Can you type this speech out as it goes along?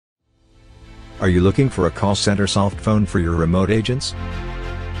Are you looking for a call center soft phone for your remote agents?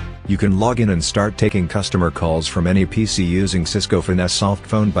 You can log in and start taking customer calls from any PC using Cisco Finesse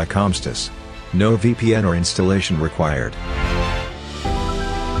Softphone by Comstice. No VPN or installation required.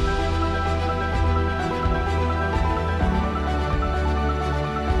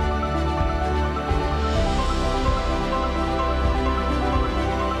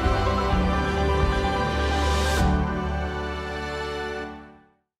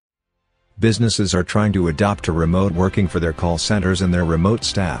 Businesses are trying to adopt to remote working for their call centers and their remote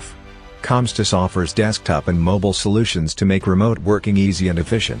staff. Comstice offers desktop and mobile solutions to make remote working easy and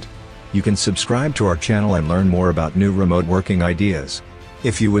efficient. You can subscribe to our channel and learn more about new remote working ideas.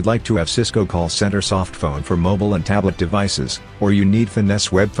 If you would like to have Cisco Call Center Softphone for mobile and tablet devices, or you need Finesse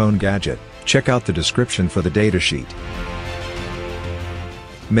Webphone Gadget, check out the description for the datasheet.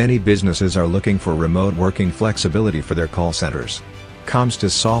 Many businesses are looking for remote working flexibility for their call centers.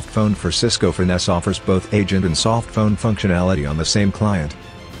 Comstice Softphone for Cisco Finesse offers both agent and softphone functionality on the same client.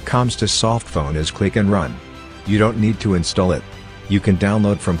 Comstice Softphone is click and run. You don't need to install it. You can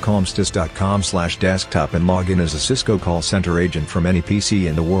download from comstice.com/desktop and log in as a Cisco call center agent from any PC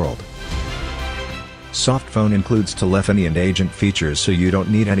in the world. Softphone includes telephony and agent features, so you don't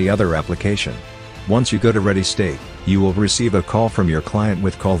need any other application. Once you go to ready state, you will receive a call from your client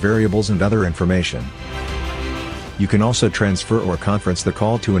with call variables and other information. You can also transfer or conference the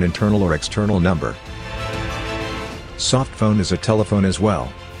call to an internal or external number. Softphone is a telephone as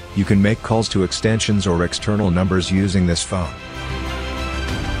well. You can make calls to extensions or external numbers using this phone.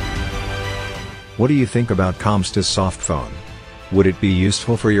 What do you think about Comstice Softphone? Would it be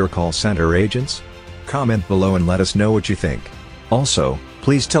useful for your call center agents? Comment below and let us know what you think. Also,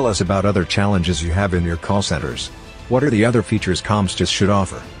 please tell us about other challenges you have in your call centers. What are the other features Comstice should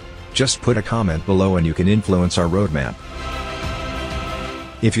offer? Just put a comment below and you can influence our roadmap.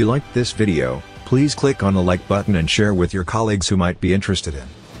 If you liked this video, please click on the like button and share with your colleagues who might be interested in.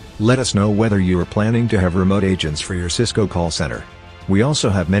 Let us know whether you are planning to have remote agents for your Cisco call center. We also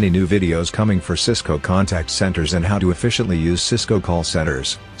have many new videos coming for Cisco contact centers and how to efficiently use Cisco call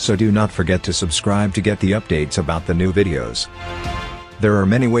centers, so do not forget to subscribe to get the updates about the new videos. There are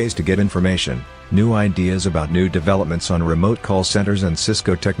many ways to get information, new ideas about new developments on remote call centers and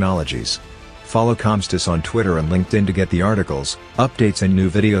Cisco technologies. Follow Comstice on Twitter and LinkedIn to get the articles, updates and new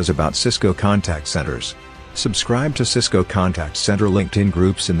videos about Cisco contact centers. Subscribe to Cisco Contact Center LinkedIn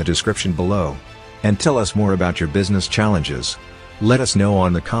groups in the description below. And tell us more about your business challenges. Let us know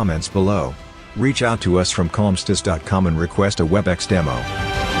on the comments below. Reach out to us from comstice.com and request a WebEx demo.